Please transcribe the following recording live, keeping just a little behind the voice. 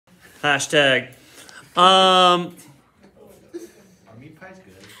Hashtag. Our meat pie's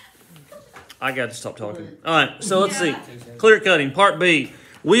good. I got to stop talking. All right, so let's see. Clear cutting, part B.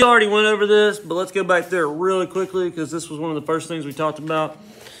 We already went over this, but let's go back there really quickly because this was one of the first things we talked about.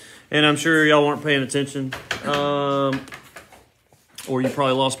 And I'm sure y'all weren't paying attention. Or you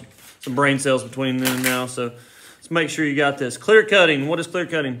probably lost some brain cells between then and now. So let's make sure you got this. Clear cutting. What is clear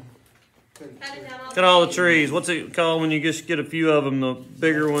cutting? Cut all the trees. What's it called when you just get a few of them? The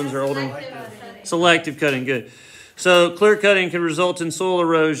bigger ones or older? Selective cutting. Good. So clear cutting can result in soil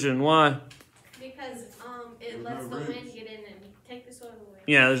erosion. Why? Because it lets the wind get in and take the soil away.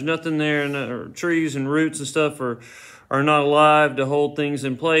 Yeah, there's nothing there, and trees and roots and stuff are not alive to hold things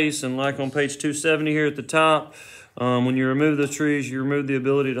in place. And like on page 270 here at the top, when you remove those trees, you remove the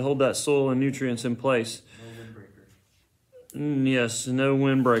ability to hold that soil and nutrients in place. No windbreaker. Yes, no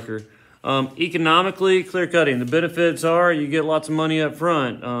windbreaker. Economically, clear cutting. The benefits are you get lots of money up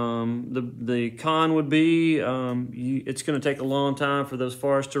front. The con would be it's going to take a long time for those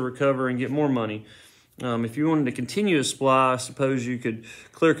forests to recover and get more money. If you wanted to continue a supply, I suppose you could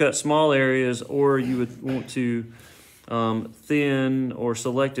clear cut small areas, or you would want to thin or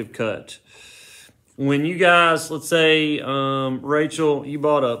selective cut. When you guys, let's say, Rachel, you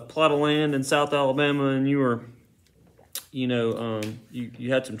bought a plot of land in South Alabama and you were, you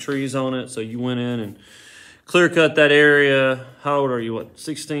had some trees on it, so you went in and clear cut that area. How old are you? What,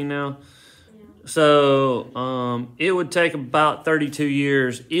 16 now? Yeah. So it would take about 32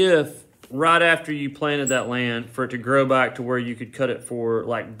 years if right after you planted that land for it to grow back to where you could cut it for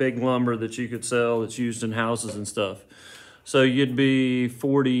like big lumber that you could sell that's used in houses and stuff. So you'd be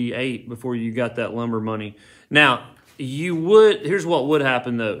 48 before you got that lumber money. Now, here's what would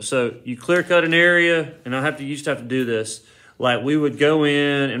happen though. So you clear cut an area, and you used to have to do this. Like we would go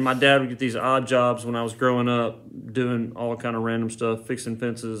in, and my dad would get these odd jobs when I was growing up, doing all kind of random stuff, fixing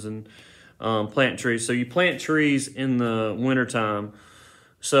fences and planting trees. So you plant trees in the wintertime.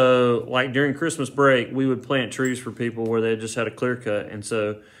 So like during Christmas break, we would plant trees for people where they just had a clear cut. And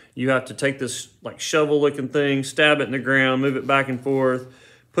so you have to take this like shovel looking thing, stab it in the ground, move it back and forth,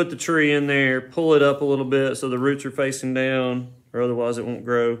 put the tree in there, pull it up a little bit so the roots are facing down, or otherwise it won't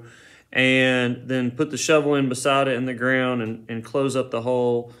grow. And then put the shovel in beside it in the ground and close up the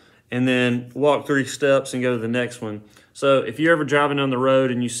hole, and then walk 3 steps and go to the next one. So if you're ever driving down the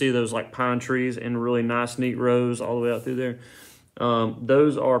road and you see those like pine trees in really nice, neat rows all the way out through there,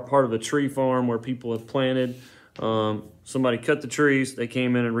 those are part of a tree farm where people have planted. Somebody cut the trees, they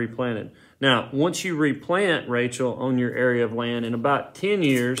came in and replanted. Now, once you replant, Rachel, on your area of land, in about 10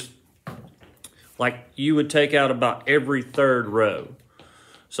 years, like you would take out about every 3rd row.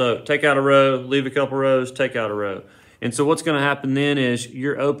 So take out a row, leave a couple rows, take out a row. And so what's going to happen then is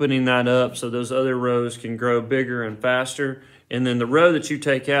you're opening that up so those other rows can grow bigger and faster. And then the row that you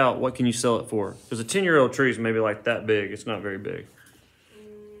take out, what can you sell it for? Because a 10-year-old tree is maybe like that big. It's not very big.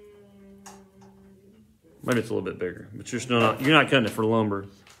 Maybe it's a little bit bigger, but you're not cutting it for lumber.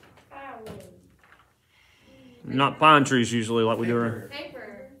 Not pine trees usually like we do around.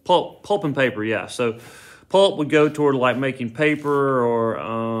 Paper. Pulp and paper, yeah. So pulp would go toward like making paper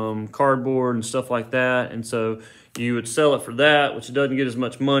or cardboard and stuff like that. And so you would sell it for that, which doesn't get as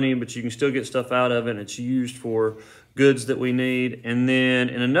much money, but you can still get stuff out of it, and it's used for goods that we need. And then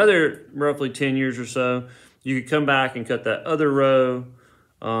in another roughly 10 years or so, you could come back and cut that other row.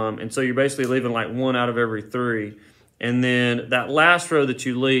 And so you're basically leaving like 1 out of every 3. And then that last row that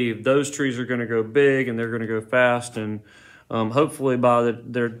you leave, those trees are going to go big and they're going to go fast. And hopefully by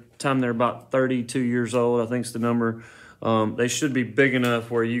the time they're about 32 years old, I think is the number, they should be big enough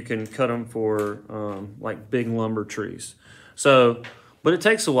where you can cut them for like big lumber trees. So, but it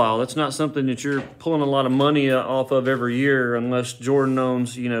takes a while. That's not something that you're pulling a lot of money off of every year, unless Jordan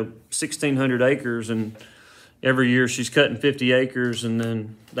owns, 1,600 acres, and every year she's cutting 50 acres, and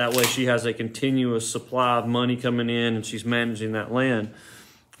then that way she has a continuous supply of money coming in, and she's managing that land.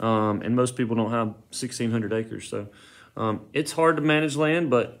 And most people don't have 1,600 acres. So it's hard to manage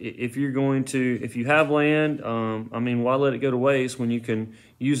land, but if you have land, why let it go to waste when you can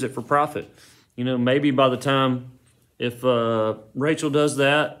use it for profit? Maybe by the time, if Rachel does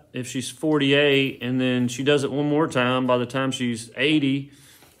that, if she's 48 and then she does it one more time, by the time she's 80,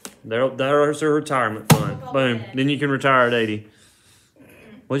 there's her retirement fund. Boom. Then you can retire at 80.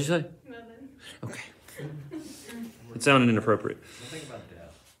 What'd you say? Nothing. Okay. It sounded inappropriate.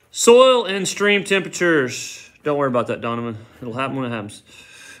 Soil and stream temperatures. Don't worry about that, Donovan. It'll happen when it happens.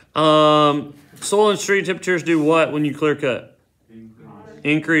 Soil and stream temperatures do what when you clear cut?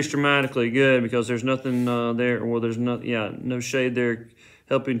 Increase dramatically. Good, because there's nothing there, or there's no shade there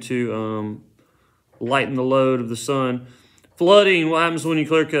helping to lighten the load of the sun. Flooding, what happens when you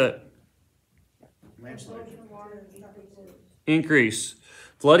clear cut? Landslide. Increase.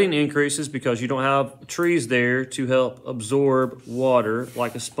 Flooding increases because you don't have trees there to help absorb water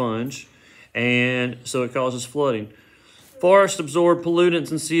like a sponge, and so it causes flooding. Forests absorb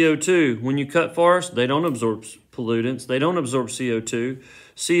pollutants and CO2. When you cut forests, they don't absorb pollutants. They don't absorb CO2.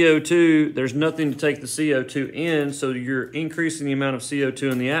 CO2, there's nothing to take the CO2 in, so you're increasing the amount of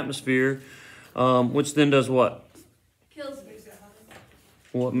CO2 in the atmosphere, which then does what? Kills it.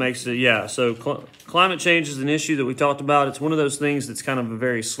 What makes it, yeah. So climate change is an issue that we talked about. It's one of those things that's kind of a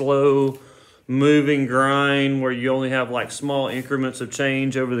very slow moving grind where you only have like small increments of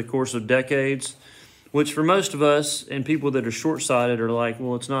change over the course of decades, which for most of us and people that are short-sighted are like,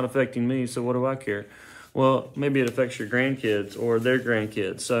 well, it's not affecting me, so what do I care? Well, maybe it affects your grandkids or their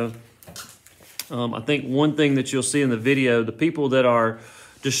grandkids. So I think one thing that you'll see in the video, the people that are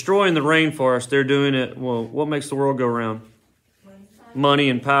destroying the rainforest, they're doing it, well, what makes the world go round? Money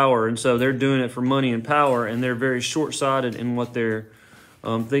and power. And so they're doing it for money and power, and they're very short-sighted in what they're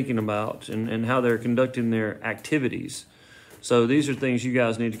thinking about and how they're conducting their activities. So these are things you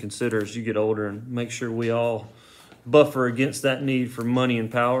guys need to consider as you get older, and make sure we all buffer against that need for money and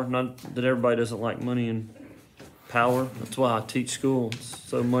power. Not that everybody doesn't like money and power. That's why I teach school. It's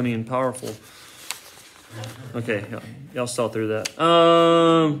so money and powerful. Okay, y'all saw through that.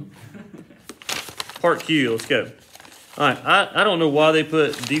 Part Q, let's go. All right, I don't know why they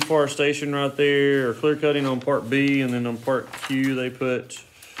put deforestation right there or clear cutting on part B, and then on part Q they put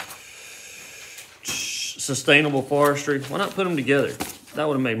sustainable forestry. Why not put them together? That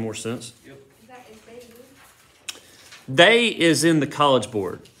would have made more sense. They is in the College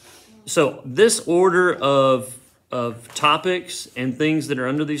Board. So this order of topics and things that are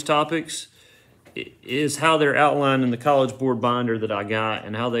under these topics is how they're outlined in the College Board binder that I got,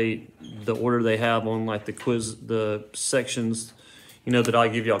 and how the order they have on like the quiz, the sections, you know, that I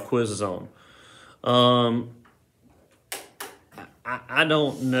give y'all quizzes on. I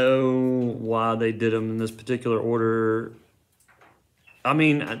don't know why they did them in this particular order. I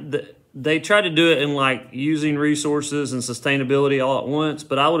mean, they tried to do it in like using resources and sustainability all at once,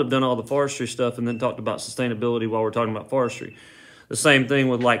 but I would have done all the forestry stuff and then talked about sustainability while we're talking about forestry. The same thing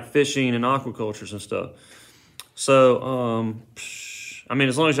with like fishing and aquacultures and stuff. So, I mean,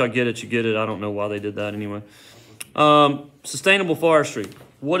 as long as y'all get it, you get it. I don't know why they did that anyway. Sustainable forestry.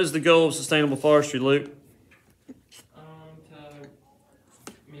 What is the goal of sustainable forestry, Luke?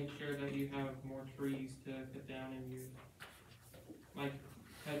 To make sure that you have more trees to cut down and use, like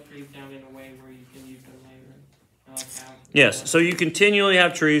cut trees down in a way where you can use them later. Yes, so you continually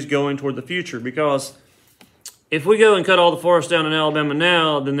have trees going toward the future, because if we go and cut all the forest down in Alabama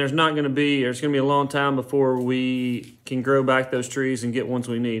now, then there's going to be a long time before we can grow back those trees and get ones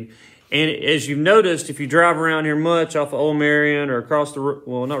we need. And as you've noticed, if you drive around here much off of Old Marion or across the,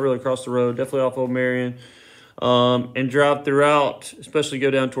 well, not really across the road, definitely off Old Marion, and drive throughout, especially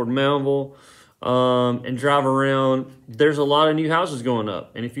go down toward Mountville, and drive around, there's a lot of new houses going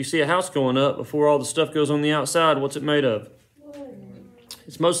up. And if you see a house going up, before all the stuff goes on the outside, what's it made of?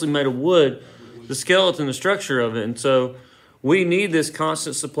 It's mostly made of wood, the skeleton, the structure of it. And so we need this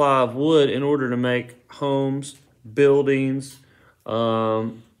constant supply of wood in order to make homes, buildings,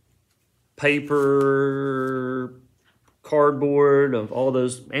 paper, cardboard, of all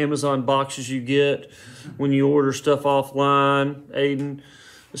those Amazon boxes you get when you order stuff offline, Aiden.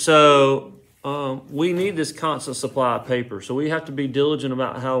 So we need this constant supply of paper. So we have to be diligent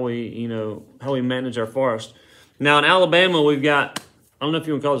about how we manage our forest. Now in Alabama, we've got, I don't know if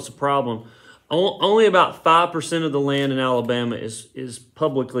you want to call this a problem, only about 5% of the land in Alabama is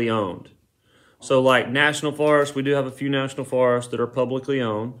publicly owned. So like national forests, we do have a few national forests that are publicly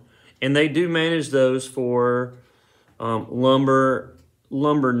owned, and they do manage those for lumber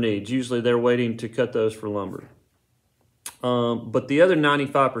needs. Usually they're waiting to cut those for lumber. But the other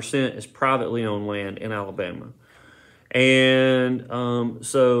 95% is privately owned land in Alabama. And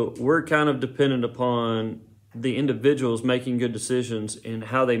so we're kind of dependent upon the individuals making good decisions in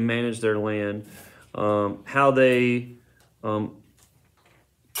how they manage their land, how they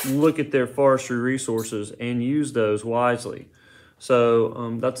look at their forestry resources and use those wisely.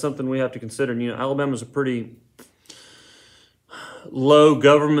 So that's something we have to consider. You know, Alabama's a pretty low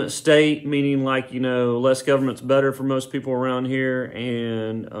government state, meaning like, less government's better for most people around here.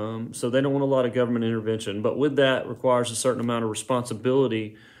 And so they don't want a lot of government intervention. But with that requires a certain amount of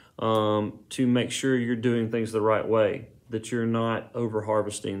responsibility to make sure you're doing things the right way, that you're not over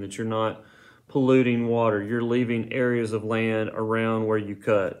harvesting, that you're not polluting water, you're leaving areas of land around where you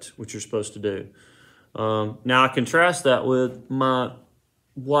cut, which you're supposed to do. Now I contrast that with my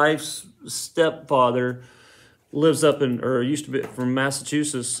wife's stepfather lives up in, or used to be from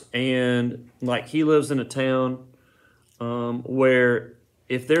Massachusetts, and like he lives in a town where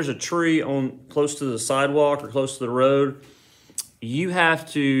if there's a tree on close to the sidewalk or close to the road, you have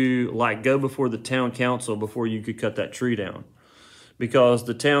to like go before the town council before you could cut that tree down, because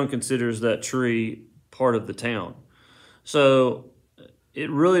the town considers that tree part of the town. So it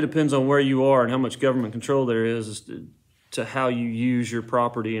really depends on where you are and how much government control there is as to how you use your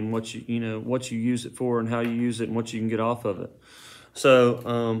property and what you use it for and how you use it and what you can get off of it.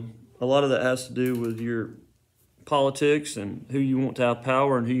 So a lot of that has to do with your politics and who you want to have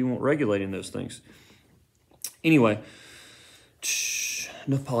power and who you want regulating those things. Anyway,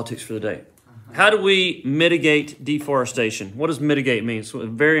 enough politics for the day. How do we mitigate deforestation? What does mitigate mean? It's a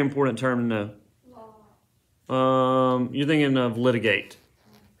very important term to know. You're thinking of litigate.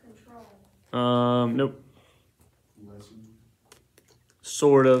 Control. Nope.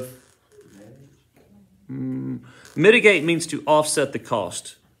 Sort of. Mitigate means to offset the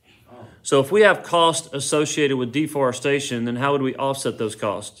cost. So if we have costs associated with deforestation, then how would we offset those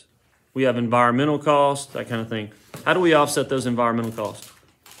costs? We have environmental costs, that kind of thing. How do we offset those environmental costs?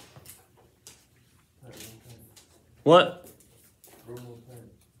 What?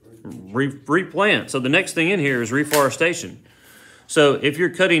 Replant. So the next thing in here is reforestation. So if you're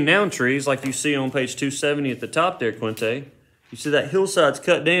cutting down trees, like you see on page 270 at the top there, Quinte, you see that hillside's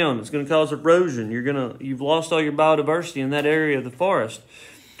cut down. It's going to cause erosion. You've lost all your biodiversity in that area of the forest.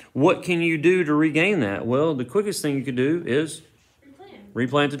 What can you do to regain that? Well, the quickest thing you could do is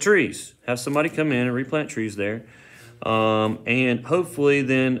replant the trees. Have somebody come in and replant trees there. And hopefully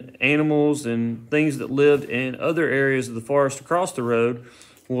then animals and things that lived in other areas of the forest across the road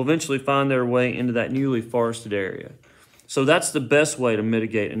will eventually find their way into that newly forested area. So that's the best way to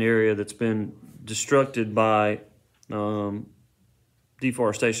mitigate an area that's been destructed by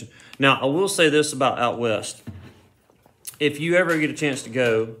deforestation. Now, I will say this about out west. If you ever get a chance to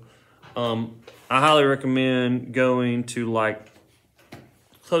go, I highly recommend going to like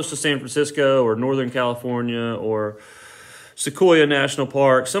close to San Francisco or Northern California or Sequoia National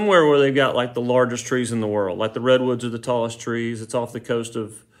Park, somewhere where they've got like the largest trees in the world. Like the redwoods are the tallest trees. It's off the coast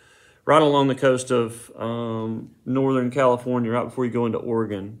of, right along the coast of Northern California, right before you go into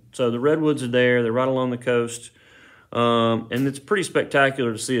Oregon. So the redwoods are there. They're right along the coast. And it's pretty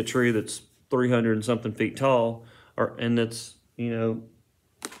spectacular to see a tree that's 300 and something feet tall, and that's, 10,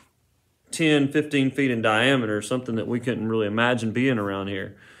 15 feet in diameter, something that we couldn't really imagine being around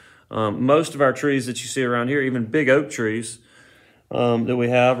here. Most of our trees that you see around here, even big oak trees that we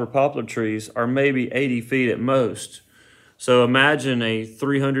have, or poplar trees, are maybe 80 feet at most. So imagine a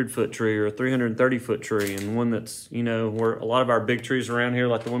 300-foot tree or a 330-foot tree, and one that's, where a lot of our big trees around here,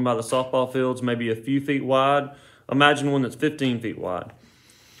 like the one by the softball fields, maybe a few feet wide. Imagine one that's 15 feet wide.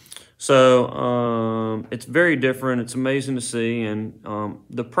 So it's very different. It's amazing to see. And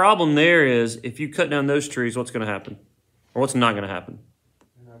the problem there is if you cut down those trees, what's going to happen? Or what's not going to happen?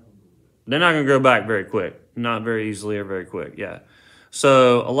 They're not going to grow back very quick. Not very easily or very quick, yeah.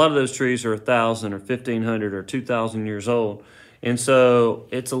 So a lot of those trees are 1,000 or 1,500 or 2,000 years old. And so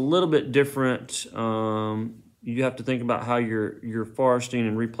it's a little bit different. You have to think about how you're foresting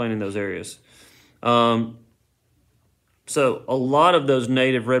and replanting those areas. So a lot of those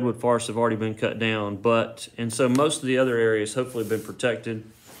native redwood forests have already been cut down, and so most of the other areas hopefully have been protected,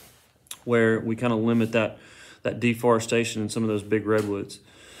 where we kind of limit that deforestation in some of those big redwoods.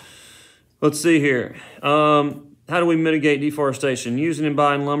 Let's see here. How do we mitigate deforestation? Using and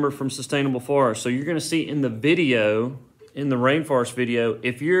buying lumber from sustainable forests. So you're going to see in the video, in the rainforest video,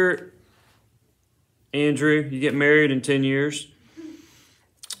 if you're, Andrew, you get married in 10 years,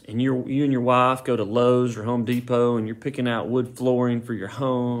 and you and your wife go to Lowe's or Home Depot and you're picking out wood flooring for your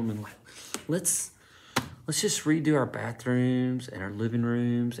home, and like, let's just redo our bathrooms and our living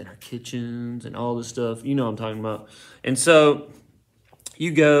rooms and our kitchens and all this stuff. You know what I'm talking about. And so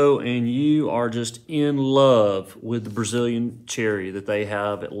you go and you are just in love with the Brazilian cherry that they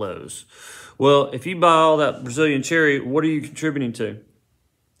have at Lowe's. Well, if you buy all that Brazilian cherry, what are you contributing to?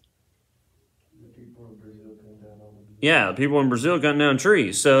 Yeah, people in Brazil cutting down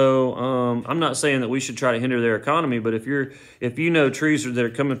trees. So I'm not saying that we should try to hinder their economy, but if you know trees that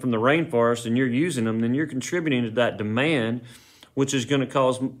are coming from the rainforest and you're using them, then you're contributing to that demand, which is going to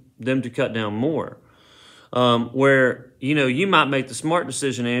cause them to cut down more. Where you might make the smart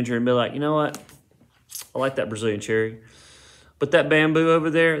decision, Andrew, and be like, you know what, I like that Brazilian cherry, but that bamboo over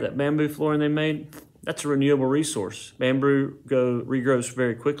there, that bamboo flooring they made, that's a renewable resource. Bamboo regrows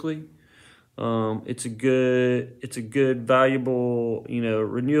very quickly. It's a good, valuable,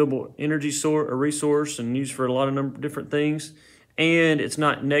 renewable energy resource and used for a lot of different things. and it's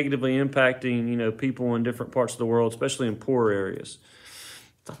not negatively impacting, you know, people in different parts of the world, especially in poor areas.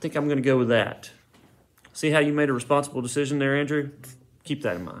 I think I'm going to go with that. See how you made a responsible decision there, Andrew? Keep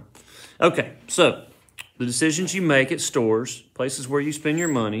that in mind. Okay, so the decisions you make at stores, places where you spend your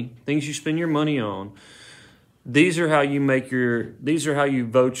money, things you spend your money on, these are how you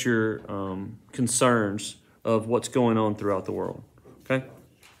vote your concerns of what's going on throughout the world. Okay?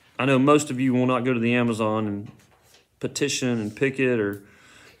 I know most of you will not go to the Amazon and petition and picket, or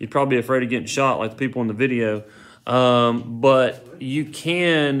you're probably afraid of getting shot like the people in the video. But you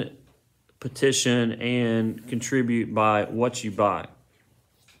can petition and contribute by what you buy.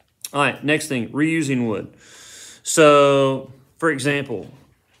 All right, next thing, reusing wood. So, for example,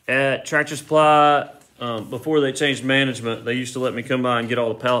 at Tractor Supply, before they changed management, they used to let me come by and get all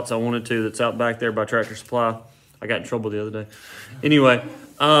the pallets I wanted to that's out back there by Tractor Supply. I got in trouble the other day. Anyway,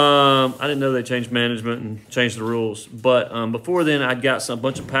 I didn't know they changed management and changed the rules. But before then, I'd got a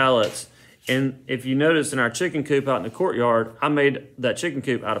bunch of pallets. And if you notice in our chicken coop out in the courtyard, I made that chicken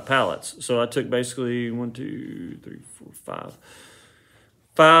coop out of pallets. So I took basically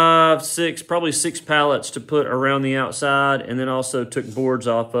probably six pallets to put around the outside, and then also took boards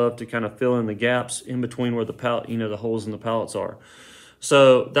off of to kind of fill in the gaps in between where the pallet, you know, the holes in the pallets are.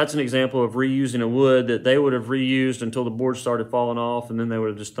 So that's an example of reusing a wood that they would have reused until the boards started falling off, and then they would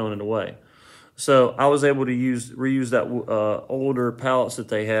have just thrown it away. So I was able to reuse that older pallets that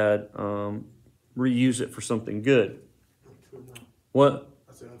they had, reuse it for something good. What?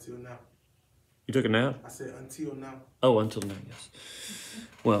 I said until now. You took a nap? I said until now. Oh, until now, yes.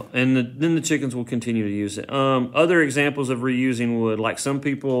 Well, and then the chickens will continue to use it. Other examples of reusing wood, like some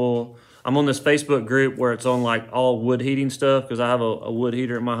people, I'm on this Facebook group where it's on like all wood heating stuff because I have a wood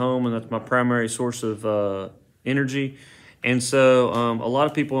heater at my home, and that's my primary source of energy. And so a lot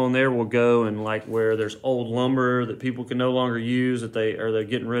of people on there will go and like where there's old lumber that people can no longer use that they're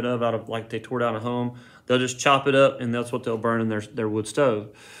getting rid of out of like they tore down a home, they'll just chop it up and that's what they'll burn in their wood stove.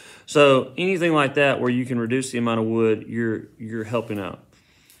 So anything like that where you can reduce the amount of wood, you're helping out.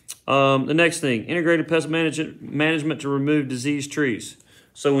 The next thing, integrated pest management to remove diseased trees.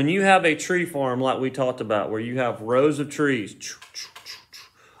 So when you have a tree farm like we talked about, where you have rows of trees,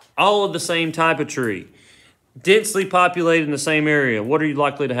 all of the same type of tree, densely populated in the same area, what are you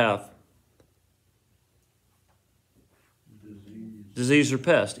likely to have? Disease or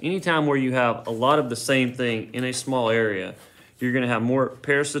pest. Anytime where you have a lot of the same thing in a small area, you're going to have more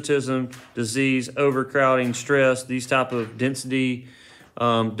parasitism, disease, overcrowding, stress, these type of density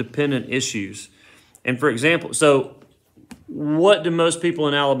dependent issues. And for example, so what do most people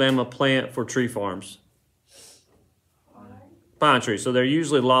in Alabama plant for tree farms? Pine trees. So they're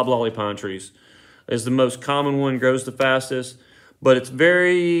usually loblolly pine trees. Is the most common one, grows the fastest, but it's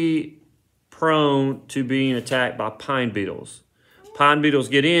very prone to being attacked by pine beetles. Pine beetles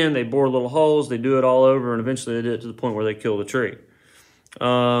get in, they bore little holes, they do it all over, and eventually they do it to the point where they kill the tree.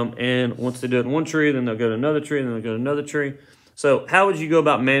 And once they do it in one tree, then they'll go to another tree, and then they'll go to another tree. So how would you go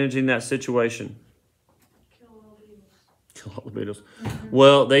about managing that situation? Kill all the beetles. Kill all the beetles.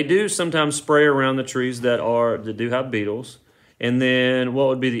 Well, they do sometimes spray around the trees that do have beetles. And then what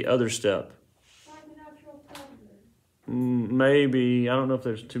would be the other step? Maybe, I don't know if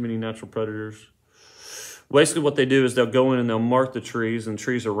there's too many natural predators. Basically what they do is they'll go in and they'll mark the trees and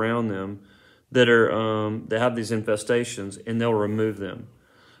trees around them that have these infestations, and they'll remove them.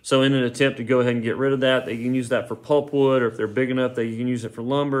 So in an attempt to go ahead and get rid of that, they can use that for pulpwood, or if they're big enough, they can use it for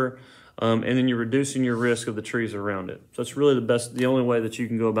lumber, and then you're reducing your risk of the trees around it. So it's really the only way that you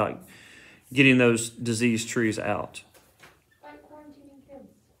can go about getting those diseased trees out. Like quarantining kids.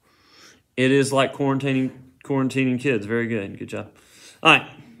 It is like quarantining kids. Very good. Good job. All right.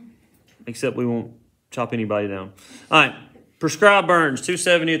 Except we won't chop anybody down. All right. Prescribed burns,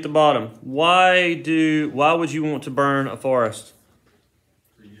 270 at the bottom. Why would you want to burn a forest?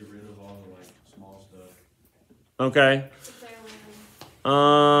 To get rid of all the like small stuff. Okay.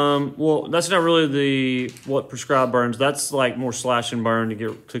 Well, that's not really what prescribed burns. That's like more slash and burn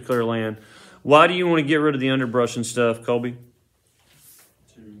to clear land. Why do you want to get rid of the underbrush and stuff, Colby?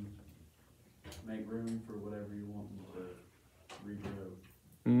 To make room for whatever you want to regrow.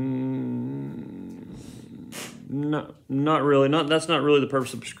 No, not really. That's not really the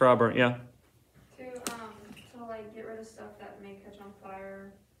purpose of prescribed burn. Yeah. To like get rid of stuff that may catch on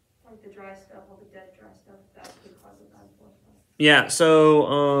fire, like the dry stuff, all the dead dry stuff that could cause a bad forest fire. Yeah,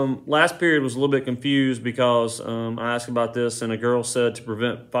 so last period was a little bit confused because I asked about this and a girl said to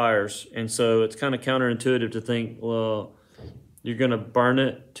prevent fires. And so it's kind of counterintuitive to think, well, you're going to burn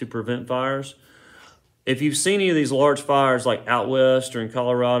it to prevent fires. if you've seen any of these large fires like out west or in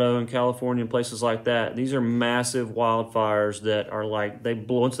Colorado and California and places like that, these are massive wildfires that are like,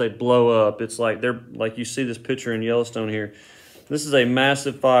 once they blow up, it's like they're like, you see this picture in Yellowstone here. This is a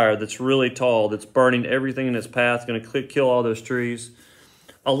massive fire that's really tall, that's burning everything in its path, going to kill all those trees.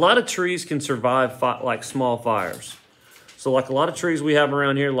 A lot of trees can survive like small fires. So like a lot of trees we have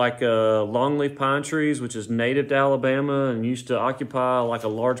around here, like longleaf pine trees, which is native to Alabama and used to occupy like a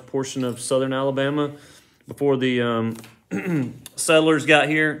large portion of southern Alabama before the settlers got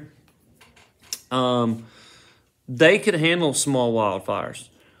here. They could handle small wildfires.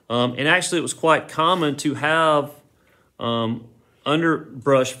 And actually it was quite common to have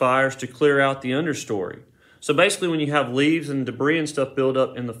underbrush fires to clear out the understory. So basically when you have leaves and debris and stuff build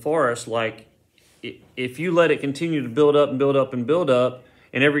up in the forest, like if you let it continue to build up and build up and build up,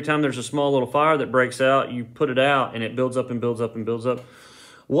 and every time there's a small little fire that breaks out, you put it out and it builds up and builds up and builds up.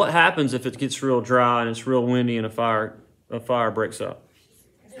 What happens if it gets real dry and it's real windy and a fire breaks out?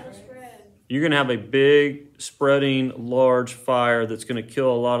 It'll spread. You're going to have a big, spreading, large fire that's going to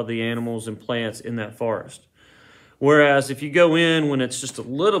kill a lot of the animals and plants in that forest. Whereas if you go in when it's just a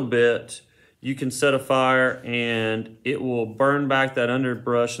little bit, you can set a fire and it will burn back that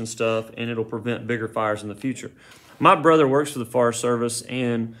underbrush and stuff, and it'll prevent bigger fires in the future. My brother works for the Forest Service,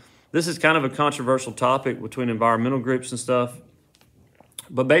 and this is kind of a controversial topic between environmental groups and stuff.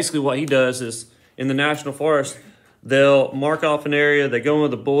 But basically what he does is in the National Forest, they'll mark off an area, they go in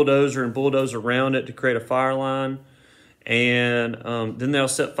with a bulldozer and bulldoze around it to create a fire line, and then they'll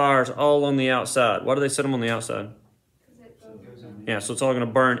set fires all on the outside. Why do they set them on the outside? Yeah, so it's all going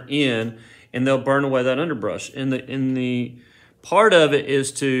to burn in, and they'll burn away that underbrush. And the part of it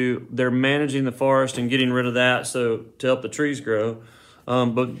is they're managing the forest and getting rid of that so to help the trees grow.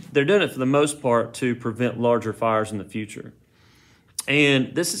 But they're doing it for the most part to prevent larger fires in the future.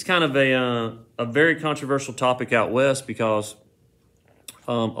 And this is kind of a very controversial topic out west because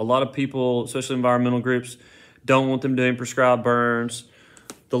a lot of people, especially environmental groups, don't want them doing prescribed burns.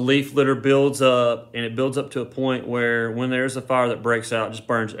 The leaf litter builds up, and it builds up to a point where when there's a fire that breaks out, it just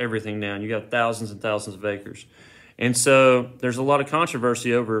burns everything down. You got thousands and thousands of acres. And so there's a lot of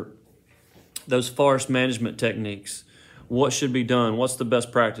controversy over those forest management techniques. What should be done? What's the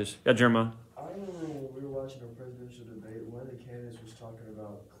best practice? Yeah, Jeremiah? I remember when we were watching a presidential debate, one of the candidates was talking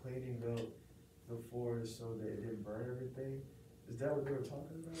about cleaning up the forest so that it didn't burn everything. Is that what they were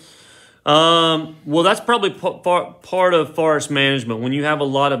talking about? Well, that's probably part of forest management. When you have a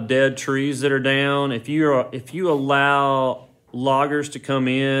lot of dead trees that are down, if you allow loggers to come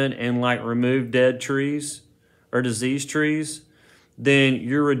in and like remove dead trees or diseased trees, then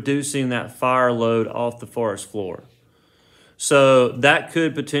you're reducing that fire load off the forest floor. So that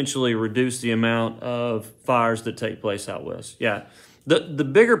could potentially reduce the amount of fires that take place out west. Yeah. The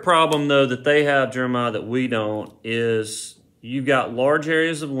bigger problem though that they have, Jeremiah, that we don't, is you've got large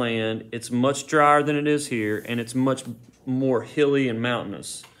areas of land. It's much drier than it is here, and it's much more hilly and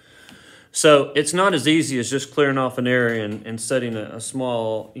mountainous. So it's not as easy as just clearing off an area and setting a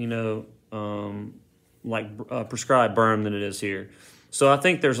small, prescribed berm than it is here. So I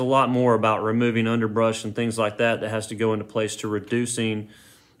think there's a lot more about removing underbrush and things like that has to go into place to reducing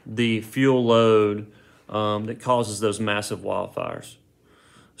the fuel load that causes those massive wildfires.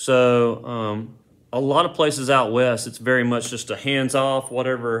 So a lot of places out west, it's very much just a hands-off,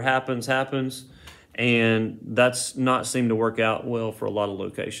 whatever happens, happens. And that's not seemed to work out well for a lot of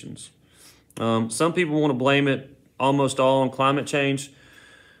locations. Some people want to blame it almost all on climate change.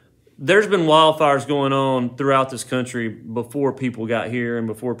 There's been wildfires going on throughout this country before people got here and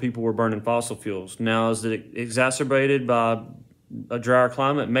before people were burning fossil fuels. Now, is it exacerbated by a drier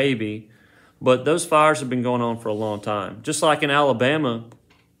climate? Maybe. But those fires have been going on for a long time. Just like in Alabama,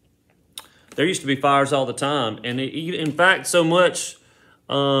 there used to be fires all the time. And in fact, so much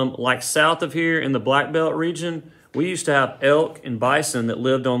like south of here in the Black Belt region, we used to have elk and bison that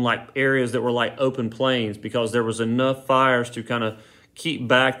lived on like areas that were like open plains because there was enough fires to kind of keep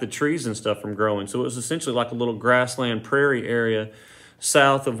back the trees and stuff from growing. So it was essentially like a little grassland prairie area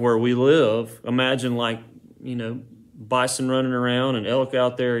south of where we live. Imagine like, bison running around and elk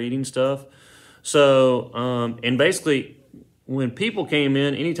out there eating stuff. So, and basically when people came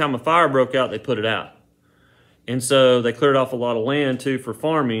in, anytime a fire broke out, they put it out. And so they cleared off a lot of land too for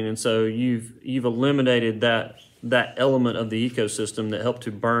farming. And so you've eliminated that element of the ecosystem that helped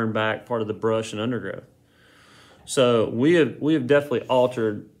to burn back part of the brush and undergrowth. So we have definitely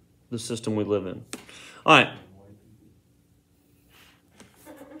altered the system we live in. All right.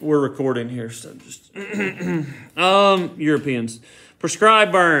 We're recording here, so just Europeans.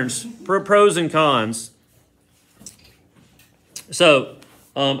 Prescribed burns, pros and cons. So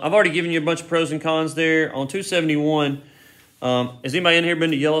I've already given you a bunch of pros and cons there. On 271, has anybody in here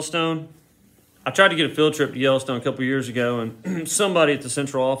been to Yellowstone? I tried to get a field trip to Yellowstone a couple years ago, and somebody at the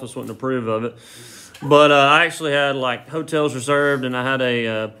central office wouldn't approve of it. But I actually had like hotels reserved, and I had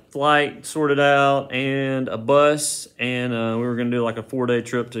a flight sorted out and a bus, and we were going to do like a 4-day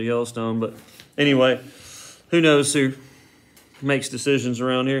trip to Yellowstone. But anyway, who knows who makes decisions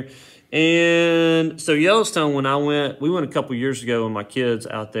around here. And so Yellowstone, we went a couple years ago with my kids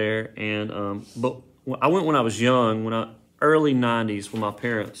out there, and but I went when I was young, early 90s with my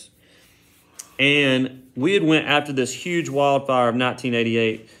parents. And we had went after this huge wildfire of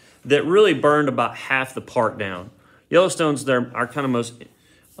 1988 that really burned about half the park down. Yellowstone's our kind of most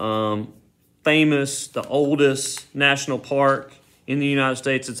famous, the oldest national park in the United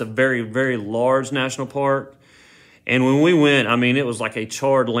States. It's a very, very large national park. And when we went, I mean, it was like a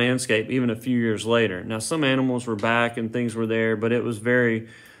charred landscape even a few years later. Now, some animals were back and things were there, but it was very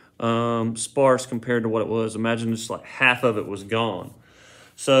sparse compared to what it was. Imagine just like half of it was gone.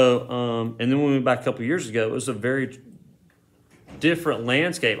 So, and then when we went back a couple years ago, it was a very different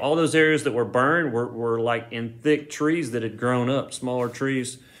landscape. All those areas that were burned were like in thick trees that had grown up, smaller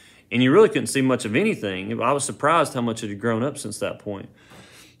trees, and you really couldn't see much of anything. I was surprised how much it had grown up since that point.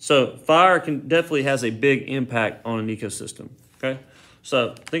 So fire definitely has a big impact on an ecosystem, okay?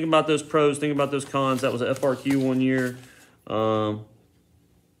 So think about those pros, think about those cons. That was a FRQ one year.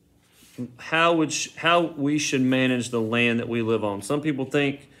 How we should manage the land that we live on. Some people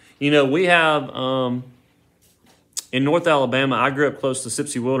think, we have, in North Alabama, I grew up close to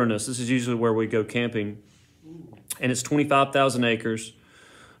Sipsey Wilderness. This is usually where we go camping. And it's 25,000 acres.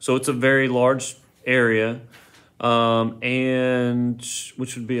 So it's a very large area. And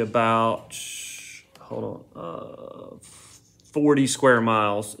which would be about, 40 square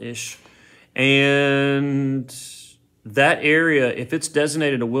miles-ish. And that area, if it's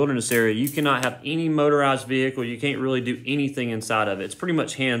designated a wilderness area, you cannot have any motorized vehicle. You can't really do anything inside of it. It's pretty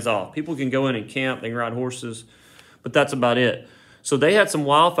much hands-off. People can go in and camp, they can ride horses, but that's about it. So they had some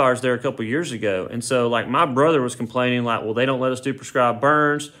wildfires there a couple years ago. And so like my brother was complaining like, well, they don't let us do prescribed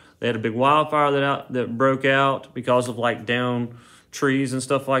burns. They had a big wildfire that broke out because of like down trees and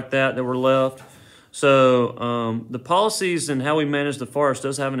stuff like that were left. So the policies and how we manage the forest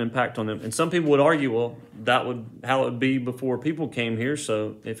does have an impact on them. And some people would argue, well, how it would be before people came here.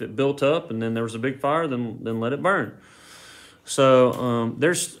 So if it built up and then there was a big fire, then let it burn. So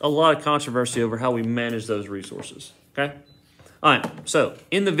there's a lot of controversy over how we manage those resources, okay? All right, so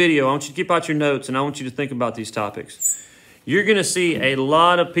in the video, I want you to keep out your notes and I want you to think about these topics. You're going to see a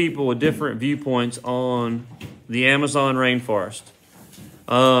lot of people with different viewpoints on the Amazon rainforest.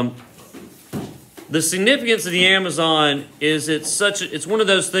 The significance of the Amazon is it's one of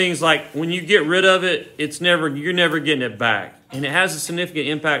those things like when you get rid of it, you're never getting it back. And it has a significant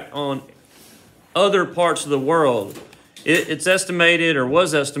impact on other parts of the world. It's estimated or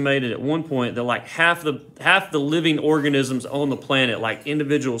was estimated at one point that like half the living organisms on the planet, like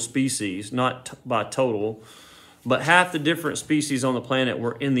individual species, not by total, but half the different species on the planet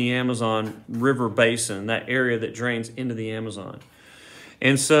were in the Amazon River Basin, that area that drains into the Amazon.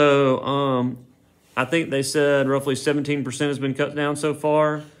 And so I think they said roughly 17% has been cut down so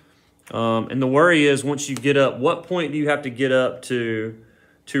far. And the worry is once you get up, what point do you have to get up to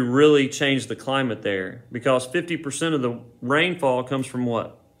really change the climate there? Because 50% of the rainfall comes from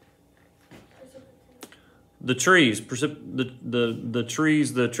what? The trees, the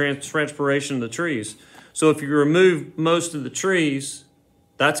trees, the transpiration of the trees. So if you remove most of the trees,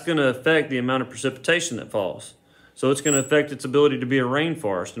 that's going to affect the amount of precipitation that falls. So it's going to affect its ability to be a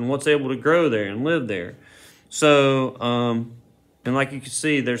rainforest and what's able to grow there and live there. So, and like you can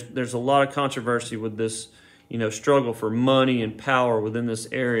see, there's a lot of controversy with this, struggle for money and power within this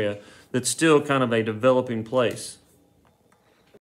area that's still kind of a developing place.